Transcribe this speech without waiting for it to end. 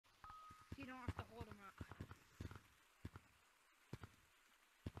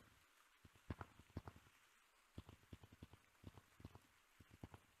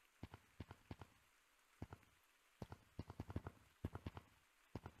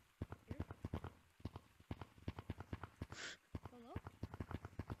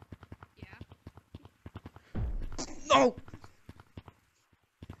Oh!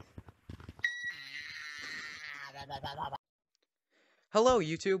 Hello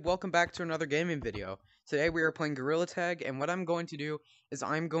YouTube, welcome back to another gaming video. Today we are playing Gorilla Tag, and what I'm going to do is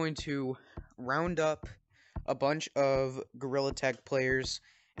I'm going to round up a bunch of Gorilla Tag players,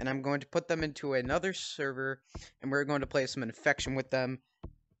 and I'm going to put them into another server, and we're going to play some Infection with them,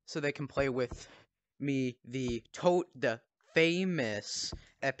 so they can play with me, the famous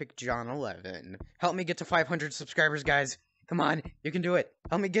EpicJohn 11. Help me get to 500 subscribers, guys. Come on, you can do it.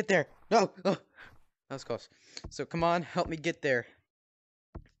 Help me get there. No, oh, that was close. So come on, help me get there.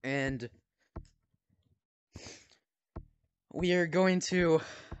 And I'm going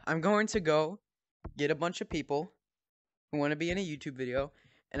to go get a bunch of people who want to be in a YouTube video,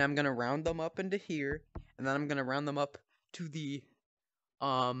 and I'm going to round them up into here, and then I'm going to round them up to the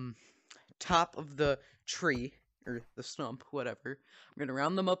top of the tree, or the stump, whatever. I'm going to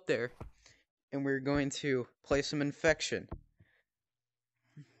round them up there, and we're going to play some Infection.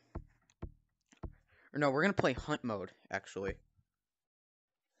 Or no, we're going to play Hunt mode, actually.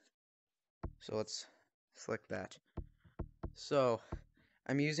 So let's select that. So,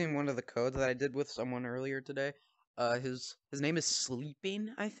 I'm using one of the codes that I did with someone earlier today. His name is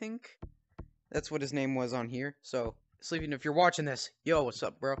Sleeping, I think. That's what his name was on here. So, Sleeping, if you're watching this, yo, what's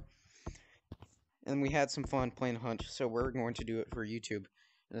up, bro? And we had some fun playing Hunt, so we're going to do it for YouTube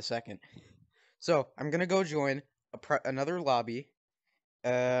in a second. So, I'm gonna go join another lobby.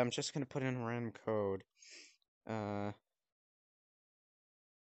 I'm just gonna put in a random code.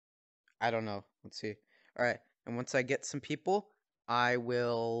 I don't know. Let's see. Alright, and once I get some people, I'm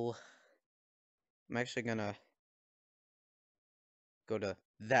actually gonna go to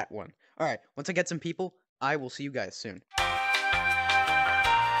that one. Alright, once I get some people, I will see you guys soon.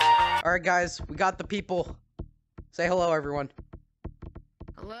 Alright guys, we got the people. Say hello, everyone.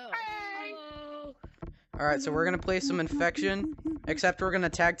 Hello. Hello. Alright, so we're gonna play some Infection, except we're gonna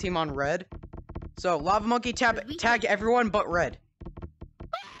tag team on red. So, Lava Monkey tag everyone but red.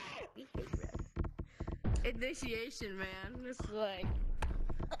 Initiation, man. It's like.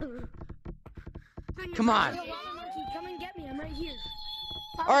 Come on. Yo, Lava Monkey, come and get me. I'm right here.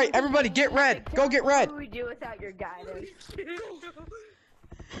 Alright, everybody, get red. Go get red. What would we do without your guidance?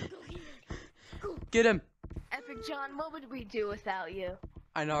 Get him. EpicJohn, what would we do without you?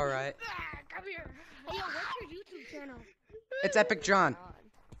 I know, right? Come here. Hey, yo, what's your YouTube channel? It's EpicJohn.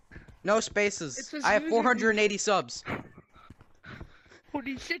 No spaces. says I have user 480 subs.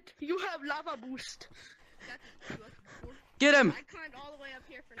 Holy shit, you have lava boost. Get him. I climbed all the way up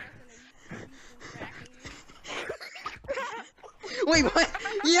here for nothing and you Wait, what?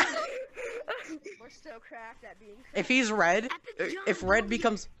 Yeah. We're so cracked at being cracked. If he's red, if red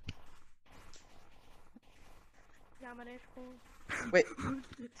becomes... Wait,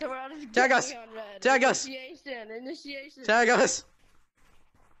 So we're all just tag us. on red. Tag us. Initiation. Tag us.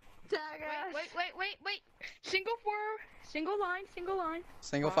 Tag us. Wait. Single line.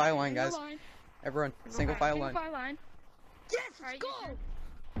 Single file line, guys. Single line. Everyone, single file line. Single file line. Yes, Alright, go.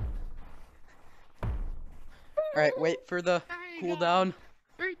 Alright, wait for the cooldown.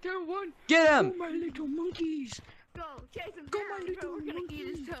 3, 2, 1. Get him. Oh, my little monkeys. Go, chase him Go, down, my bro. little We're gonna eat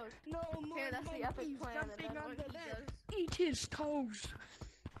his monkeys. toes. No more Here, that's the monkeys epic plan, and jumping then on what the he left. does- Eat his toes.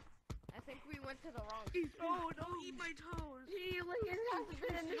 I think we went to the wrong. Oh, don't eat my toes. Healing has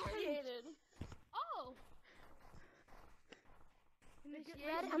been initiated. Oh.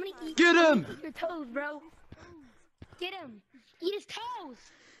 I'm gonna eat Get him. your toes, bro. Get him. Eat his toes.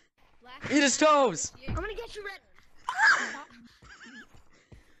 Eat his toes. I'm gonna get you red.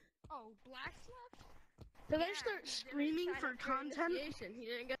 Oh, Black's left? They're gonna start screaming for content. He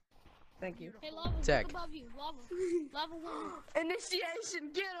didn't get. Thank you. Hey, lava, Tag. look above you. Lava one.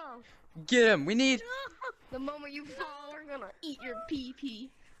 Initiation, get him! Get him. We need... The moment you fall, we're gonna eat your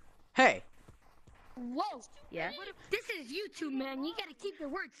pee. Hey. Whoa. Yeah? This is YouTube, man. You gotta keep your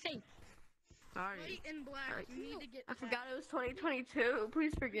words safe. Sorry. in black. You need to get. I forgot it was 2022.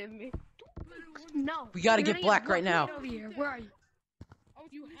 Please forgive me. No. We gotta You're get gonna black right now. Over here. Where are you? Oh,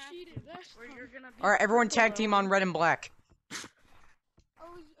 You have to. Or you're gonna be. Alright, everyone tag team on red and black.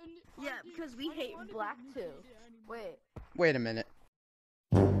 Yeah, because we hate black too. Wait. Wait a minute.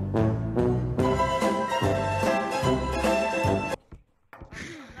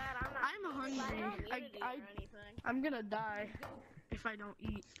 I'm hungry. I'm gonna die if I don't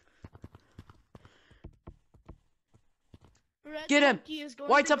eat. Red Get him. Monkey is going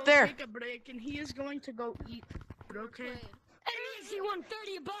White's to up go there. Take a break, and he is going to go eat. Okay. Enemy AC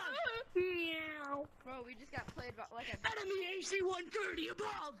 130 above. Meow. Bro, we just got played by like a Enemy AC 130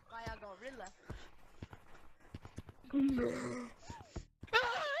 above. by a gorilla.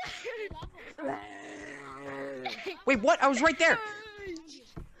 Wait, what? I was right there.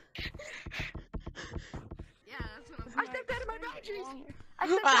 Yeah, that's what I'm I stepped out of my boundaries. I Ah.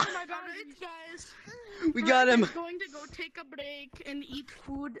 stepped out of my boundaries, guys. We got him. He's going to go take a break and eat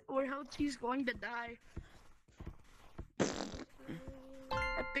food, or else he's going to die.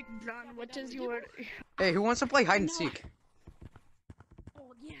 EpicJohn, what is your? Hey, who wants to play hide and seek?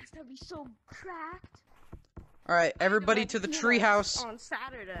 Oh yes, that'd be so cracked. All right, everybody to the treehouse. On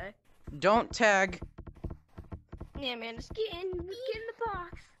Saturday. Don't tag. Yeah, man, just get in the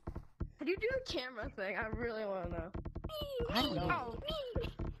box. How do you do the camera thing? I really want to know. I don't know. Oh,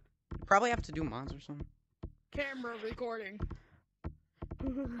 Probably have to do mods or something. camera recording.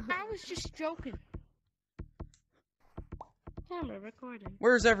 I was just joking. Camera recording.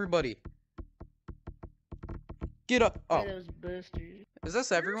 Where's everybody? Get up. Oh, Those boosters. is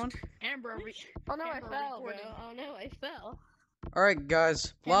this everyone? Camera Oh no, I Camera fell, recording. bro. Oh no, I fell. All right,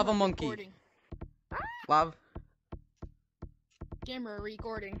 guys. Lava monkey. recording. Lava. Camera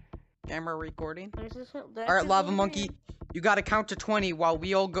recording. Camera recording. There's this, All right, lava monkey. You gotta count to 20 while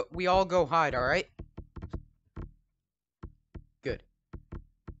we all go hide. All right. Good.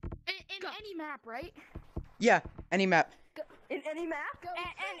 In any map, right? Yeah. Any map. In any map?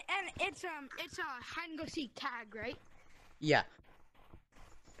 And it's a hide and go seek tag, right? Yeah.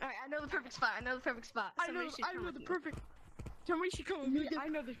 Alright, I know the perfect spot. I know the perfect spot. I know the perfect. Somebody should come with me. I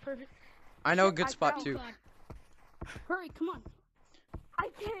know the perfect. I know a good spot fell. too. Hurry, come on. I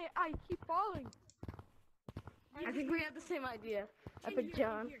can't. I keep falling. I think we have the same idea.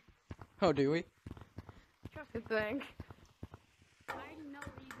 EpicJohn. Oh, do we? Good thing. I know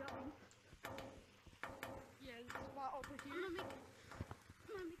where you're going. Yeah, this spot over here.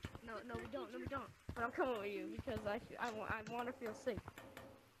 No, we don't. No, we don't. But I'm coming with you because I want to feel safe.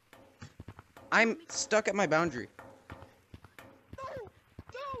 I'm stuck at my boundary. No!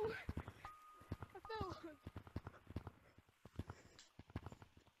 No! I fell.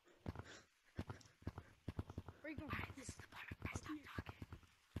 Where you going? Alright, this is the part. I stop talking.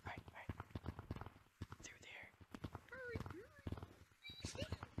 Alright. Through there. Hurry!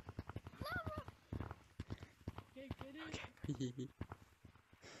 Lava! Okay, get in. Okay.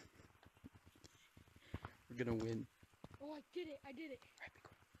 We're gonna win. Oh, I did it. Right, be quick.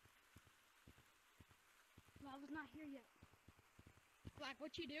 Lava's not here yet. Black,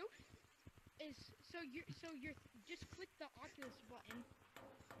 what you do is you're just click the Oculus button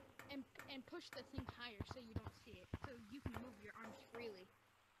and push the thing higher so you don't see it, so you can move your arms freely.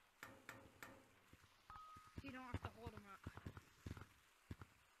 So you don't have to hold them up.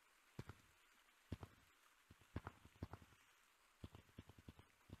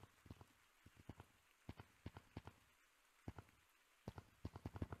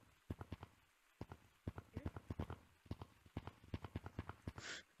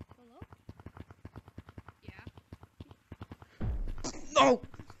 Hello? Yeah. No.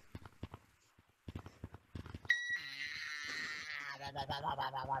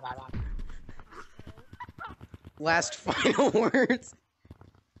 Last final words.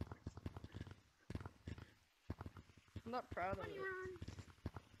 I'm not proud of it,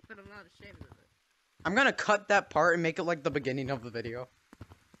 but I'm not ashamed of I'm gonna cut that part and make it like the beginning of the video.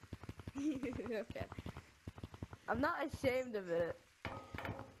 it. Okay. I'm not ashamed of it,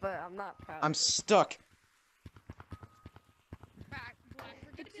 but I'm not proud. I'm stuck. Black, we're gonna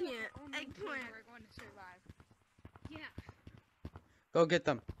Eggplant, do our own eggplant. thing where we're going to survive. Yeah. Go get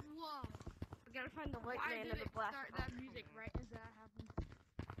them. Whoa. We gotta find the white Why man did and the it black. start that music right as that happened?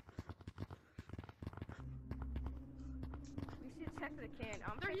 We should check the canyon.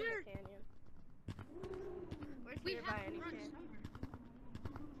 I'm They're checking here. the canyon. Where's We nearby have to any run canyon? somewhere.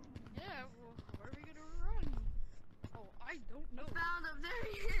 Yeah, well, where are we gonna run? Oh, I don't know. Found him. There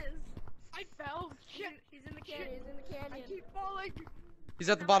he is. I fell. Shit. He's in the canyon. He's in the canyon. I keep falling. He's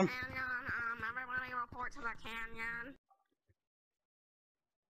at the bottom. Canyon. Everybody report to the canyon.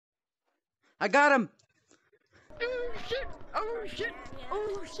 I got him. Oh shit! Oh shit!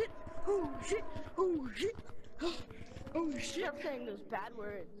 Oh shit! Oh shit! Oh shit! Oh shit! Stop saying those bad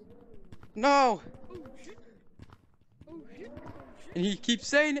words. No. Oh shit! Oh shit! And he keeps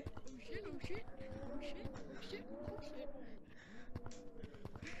saying it. Oh shit! Oh shit! Oh shit! Oh shit!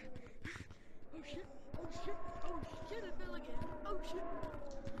 Oh shit! Oh shit! Oh shit! Oh shit! I fell again. Oh shit!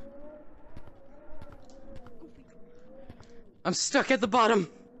 I'm stuck at the bottom.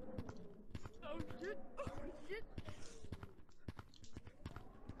 Oh shit! Oh shit!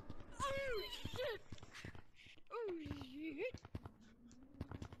 Oh shit! Oh shit!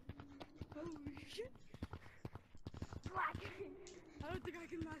 Oh shit! Black! I don't think I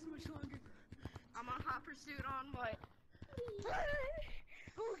can last much longer. I'm on hot pursuit on what?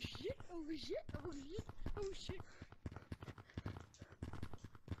 Oh shit! Oh shit! Oh shit! Oh shit.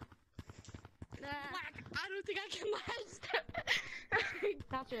 Nah, Black, I don't think I can last.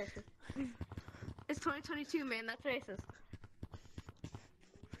 that's racist. It's 2022, man. That's racist.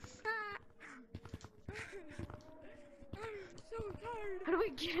 I'm so tired. How do we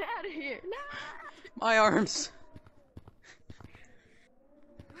get out of here? No. My arms.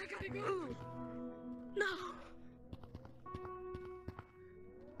 I gotta go. No.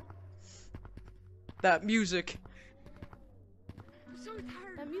 That music. I'm so tired.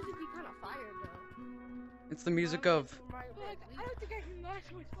 That music be kind of fire, though. It's the music of. Black, I don't think I can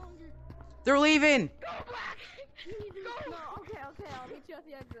last much longer. They're leaving. Go, Black. Go. No, okay, I'll meet you at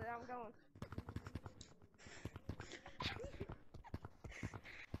the exit. I'm going.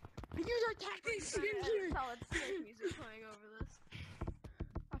 Use our tactics against here. Solid snake music playing over this.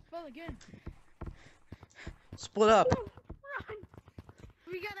 I fell again. Split up. Run.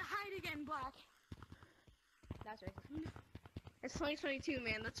 We gotta hide again, Black. That's racist. It's 2022,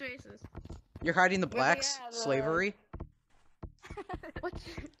 man. That's racist. You're hiding the Where they blacks? at, Slavery? What?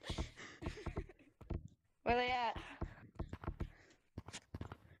 Where they at?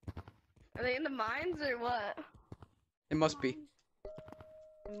 Are they in the mines or what? It must be.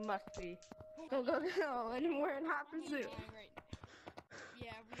 It must be. Go, go, go. And we're in hot pursuit.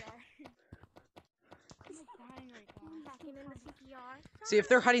 Yeah, we are. I'm dying right now. Talking in the CPR. See, if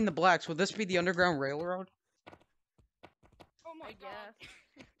they're hiding the blacks, would this be the Underground Railroad? Oh my I god.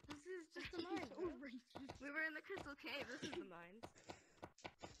 guess. This is just the mines. So racist. We were in the Crystal Cave. This is the mines.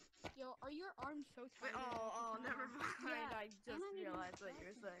 Yo, are your arms so Wait, tired? oh, never mind. Yeah, I just I'm not even realized what you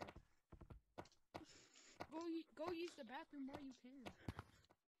were saying. Go use the bathroom while you can.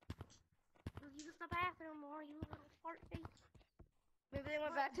 Use the bathroom or you little fart face. Maybe they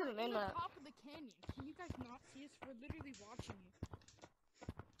went back to the main We're map. on top of the canyon. Can you guys not see us? We're literally watching you.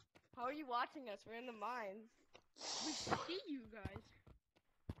 How are you watching us? We're in the mines. We see you guys.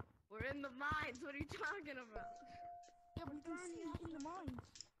 We're in the mines. What are you talking about? Yeah, we can see you in the mines.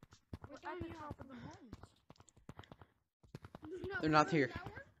 We're at the top of the mines. No, They're not here.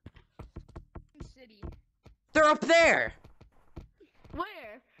 City. They're up there!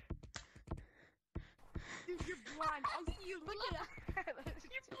 Where? Dude, you're blind. I see you. Look at us.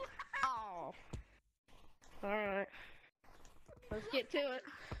 Oh. Alright. Let's get to it.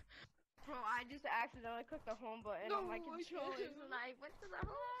 Bro, I just accidentally clicked the home button on my No, I controllers can't. and I went to the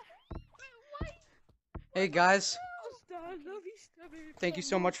home. Hey guys, Stop it. thank you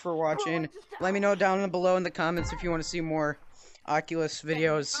so much for watching. Let me know down below in the comments if you want to see more Oculus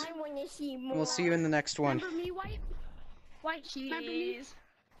videos. I want to see more. And we'll see you in the next one. Remember me, White? White cheese. Remember me?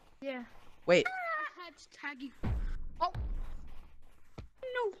 Yeah. Wait. I had to tag you. Oh.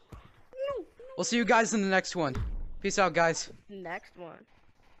 No. No. We'll see you guys in the next one. Peace out, guys. Next one.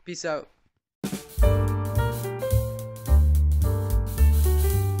 Peace out.